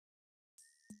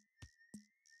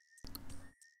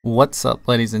What's up,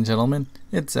 ladies and gentlemen?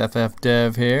 It's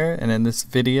FFDev here, and in this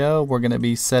video we're going to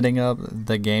be setting up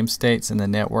the game states and the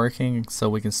networking so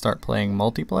we can start playing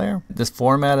multiplayer. This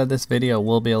format of this video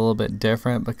will be a little bit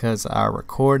different because I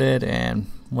recorded, and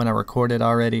when I recorded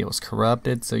already it was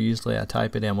corrupted, so usually I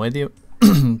type it in with you.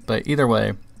 But either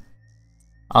way,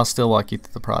 I'll still walk you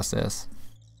through the process.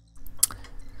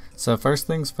 So first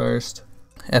things first,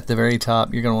 at the very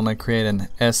top you're going to want to create an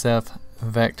SF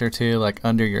vector2 like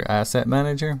under your asset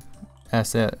manager.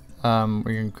 We're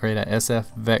going to create a SF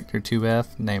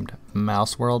vector2f named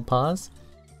mouse world pause,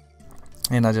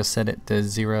 and I just set it to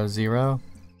 0 0.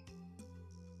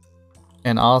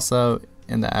 And also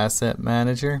in the asset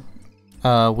manager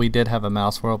we did have a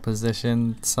mouse world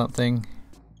position something,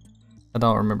 I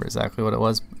don't remember exactly what it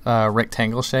was,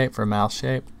 rectangle shape for mouse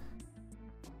shape.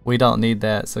 We don't need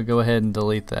that, so go ahead and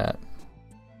delete that.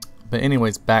 But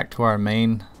anyways, back to our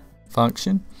main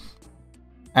function.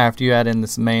 After you add in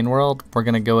this main world, we're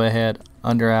going to go ahead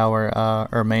under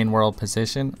our main world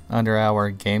position, under our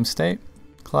game state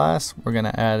class, we're going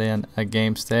to add in a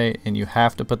game state, and you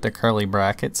have to put the curly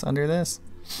brackets under this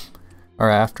or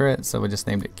after it. So we just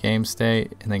named it game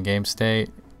state, and then game state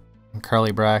and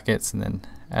curly brackets, and then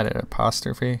added an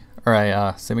apostrophe or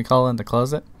a semicolon to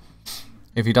close it.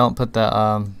 If you don't put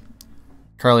the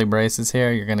curly braces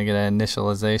here, you're going to get an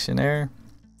initialization error.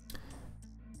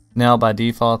 Now by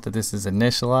default that this is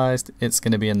initialized, it's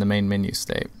going to be in the main menu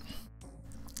state.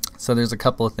 So there's a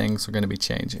couple of things we're going to be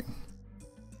changing.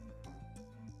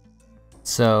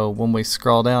 So when we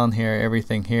scroll down here,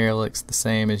 everything here looks the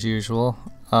same as usual.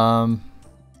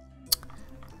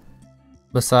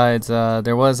 Besides,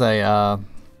 there was a,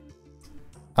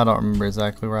 I don't remember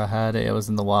exactly where I had it. It was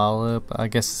in the while loop. I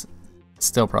guess it's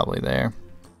still probably there.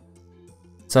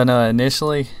 So I know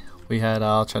initially we had,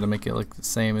 I'll try to make it look the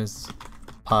same as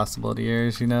possible to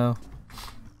yours, you know.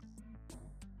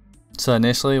 So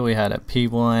initially we had a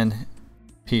P1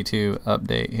 P2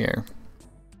 update here.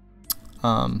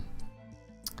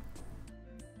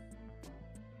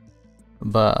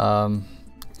 But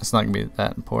it's not gonna be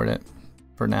that important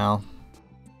for now.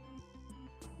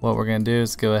 What we're gonna do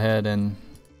is go ahead and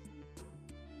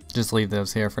just leave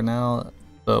those here for now.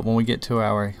 But when we get to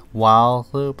our while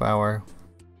loop, our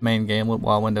main game loop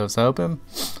while window is open,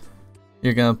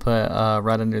 you're going to put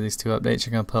right under these two updates,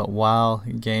 you're going to put while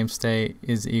game state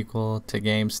is equal to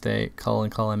game state :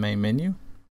 main menu,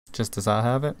 just as I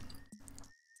have it.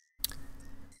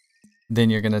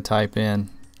 Then you're going to type in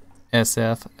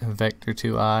SF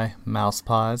vector2i mouse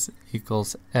pause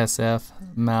equals SF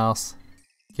mouse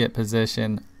get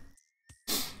position,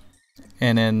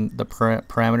 and then the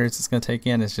parameters it's going to take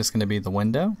in is just going to be the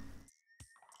window.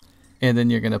 And then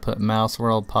you're going to put mouse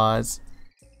world pause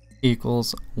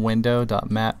equals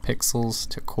window.map pixels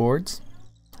to chords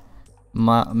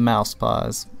mouse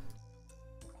pause.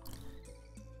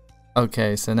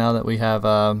 Okay, so now that we have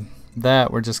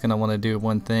that, we're just going to want to do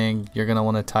one thing. You're going to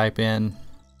want to type in,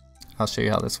 I'll show you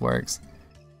how this works.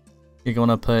 You're going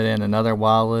to put in another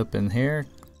while loop in here,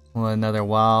 another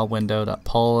while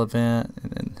window.poll event,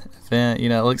 and then event. You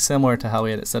know, it looks similar to how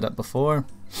we had it set up before.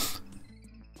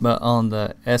 But on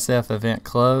the SF event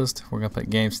closed, we're going to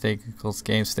put game state equals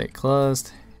game state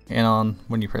closed. And on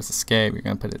when you press escape, you're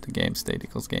going to put it to game state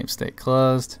equals game state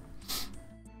closed.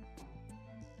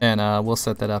 And we'll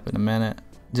set that up in a minute.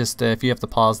 Just if you have to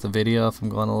pause the video if I'm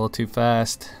going a little too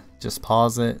fast, just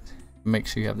pause it. Make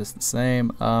sure you have this the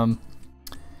same.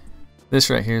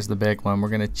 This right here is the big one. We're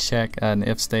going to check an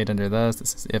if state under those.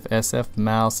 This is if SF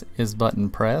mouse is button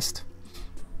pressed.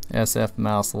 SF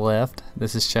mouse left,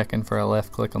 this is checking for a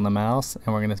left click on the mouse, and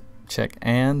we're going to check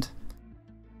and.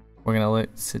 We're going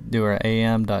to do our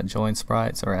am.join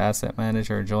sprites or asset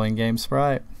manager or join game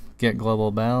sprite, get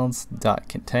global bounds dot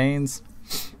contains,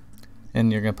 and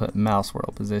you're going to put mouse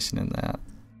world position in that.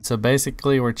 So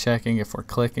basically we're checking if we're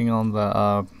clicking on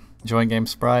the join game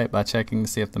sprite by checking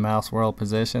to see if the mouse world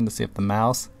position, to see if the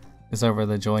mouse is over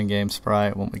the join game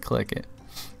sprite when we click it.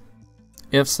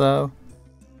 If so,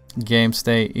 game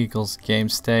state equals game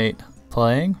state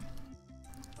playing,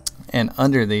 and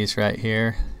under these right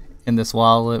here in this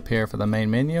while loop here for the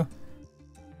main menu,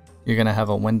 you're going to have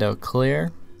a window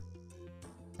clear.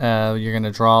 You're going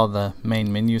to draw the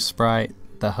main menu sprite,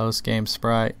 the host game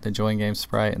sprite, the join game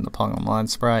sprite, and the Pong Online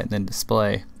sprite, and then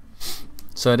display.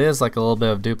 So it is like a little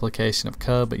bit of duplication of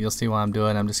code, but you'll see why I'm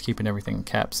doing it. I'm just keeping everything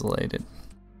encapsulated.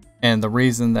 And the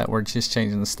reason that we're just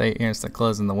changing the state here instead of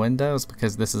closing the window is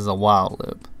because this is a while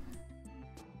loop.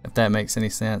 If that makes any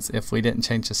sense. If we didn't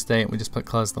change the state, we just put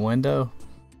close the window,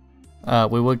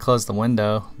 we would close the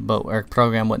window, but our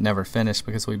program would never finish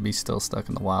because we'd be still stuck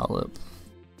in the while loop.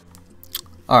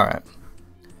 Alright,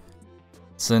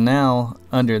 So now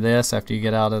under this, after you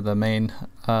get out of the main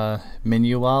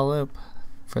menu while loop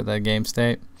for the game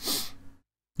state,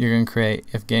 you're going to create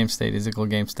if game state is equal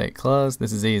game state close.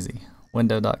 This is easy.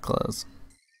 Window.close.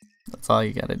 That's all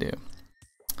you got to do.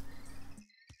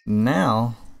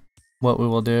 Now what we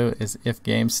will do is if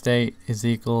game state is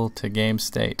equal to game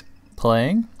state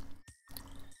playing,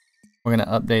 we're going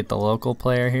to update the local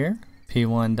player here,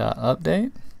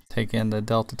 p1.update, take in the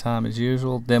delta time as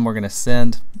usual. Then we're going to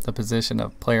send the position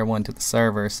of player 1 to the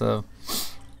server so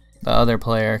the other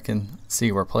player can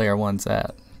see where player 1's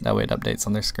at. That way it updates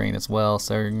on their screen as well.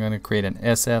 So we're going to create an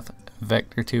SF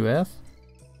vector2f,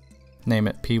 name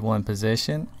it p1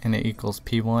 position, and it equals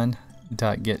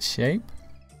p1.getShape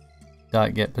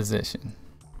 .getPosition.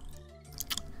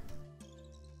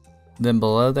 Then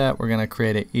below that we're going to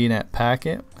create an ENet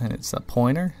packet, and it's a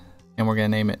pointer, and we're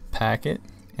going to name it packet,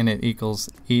 and it equals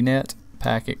ENet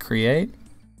packet create,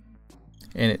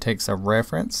 and it takes a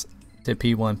reference to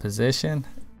p1 position.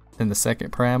 Then the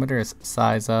second parameter is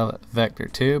size of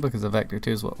vector2, because the vector2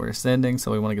 is what we're sending,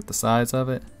 so we want to get the size of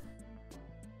it.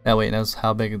 That way it knows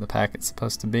how big the packet's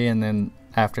supposed to be. And then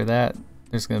after that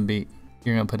there's going to be,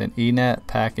 you're going to put an ENet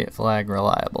packet flag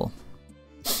reliable.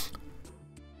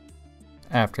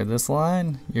 After this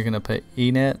line you're going to put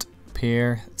ENet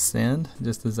peer send,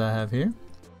 just as I have here,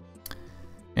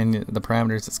 and the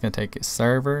parameters it's going to take is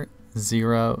server,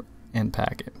 0, and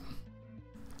packet.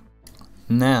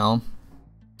 Now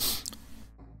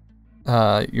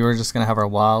you're just going to have our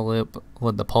while loop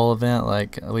with the poll event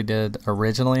like we did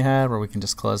originally had, where we can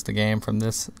just close the game from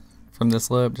this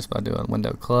loop just by doing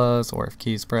window close, or if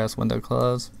keys press, window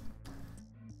close.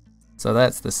 So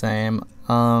that's the same.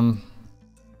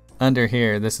 Under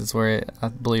here, this is where I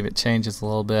believe it changes a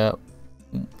little bit.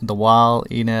 The while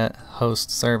ENet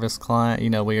host service client, you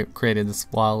know, we created this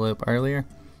while loop earlier.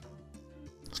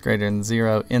 It's greater than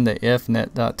 0. In the if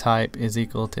net.type is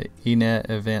equal to ENet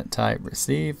event type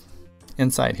receive.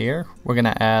 Inside here, we're going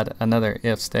to add another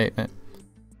if statement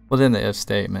within the if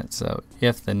statement. So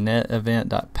if the net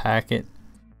event.packet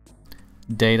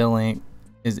data link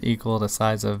is equal to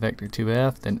size of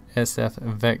vector2f, then SF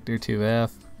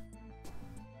vector2f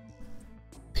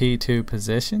p2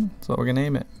 position. That's what we're going to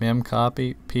name it. Mem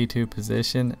copy p2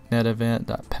 position net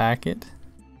event.packet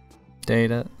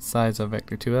data size of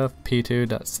vector2f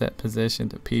p2.set position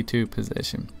to p2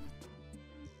 position.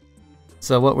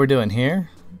 So what we're doing here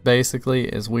basically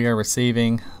is we are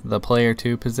receiving the player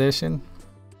 2 position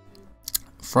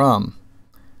from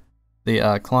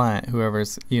the client,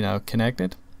 whoever's, you know,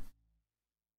 connected.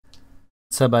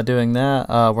 So by doing that,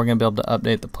 we're going to be able to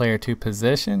update the player 2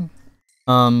 position.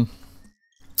 From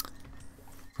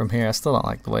here, I still don't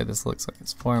like the way this looks like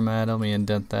it's formatted. Let me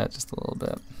indent that just a little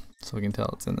bit so we can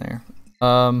tell it's in there.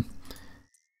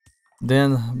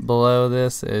 Then below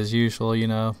this, as usual, you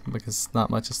know, because not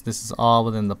much, this is all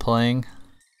within the playing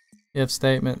if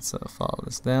statement, so follow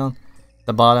this down. At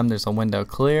the bottom there's a window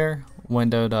clear,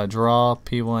 window.draw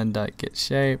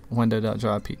p1.getShape,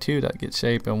 window.draw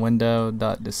p2.getShape, and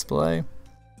window.display.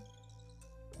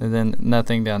 And then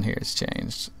nothing down here has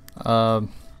changed. Now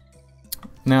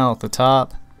at the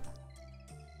top,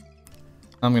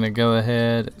 I'm going to go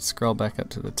ahead, scroll back up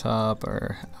to the top,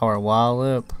 or our while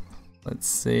loop. Let's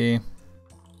see.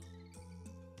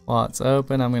 While it's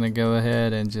open, I'm going to go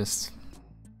ahead and just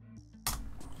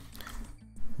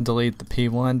delete the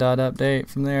p1.update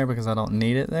from there because I don't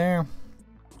need it there.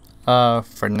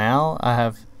 For now,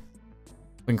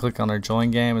 we can click on our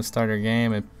join game and start our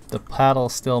game. If the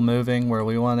paddle's still moving where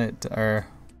we want it, or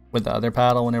with the other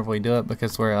paddle whenever we do it,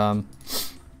 because we're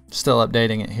still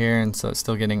updating it here, and so it's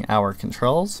still getting our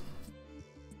controls.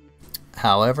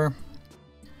 However,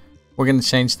 we're going to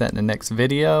change that in the next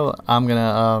video. I'm going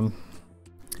to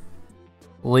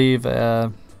leave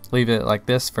it like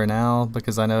this for now,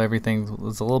 because I know everything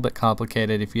was a little bit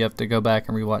complicated. If you have to go back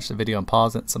and rewatch the video and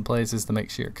pause it in some places to make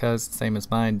sure your code's the same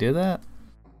as mine, do that.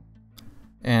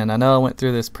 And I know I went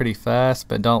through this pretty fast,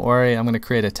 but don't worry, I'm going to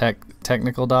create a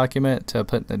technical document to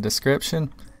put in the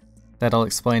description that'll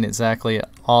explain exactly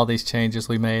all these changes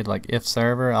we made. Like if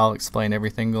server, I'll explain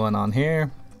everything going on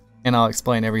here, and I'll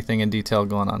explain everything in detail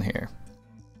going on here.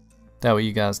 That way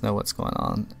you guys know what's going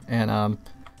on. And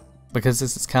because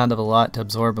this is kind of a lot to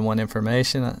absorb in one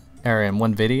information, or in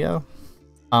one video,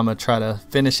 I'm going to try to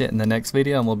finish it in the next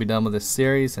video, and we'll be done with this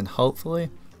series. And hopefully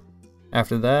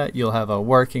after that you'll have a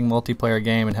working multiplayer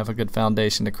game and have a good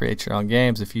foundation to create your own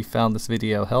games. If you found this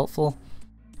video helpful,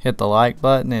 hit the like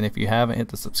button, and if you haven't, hit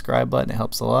the subscribe button. It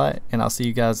helps a lot, and I'll see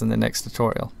you guys in the next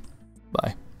tutorial.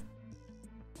 Bye.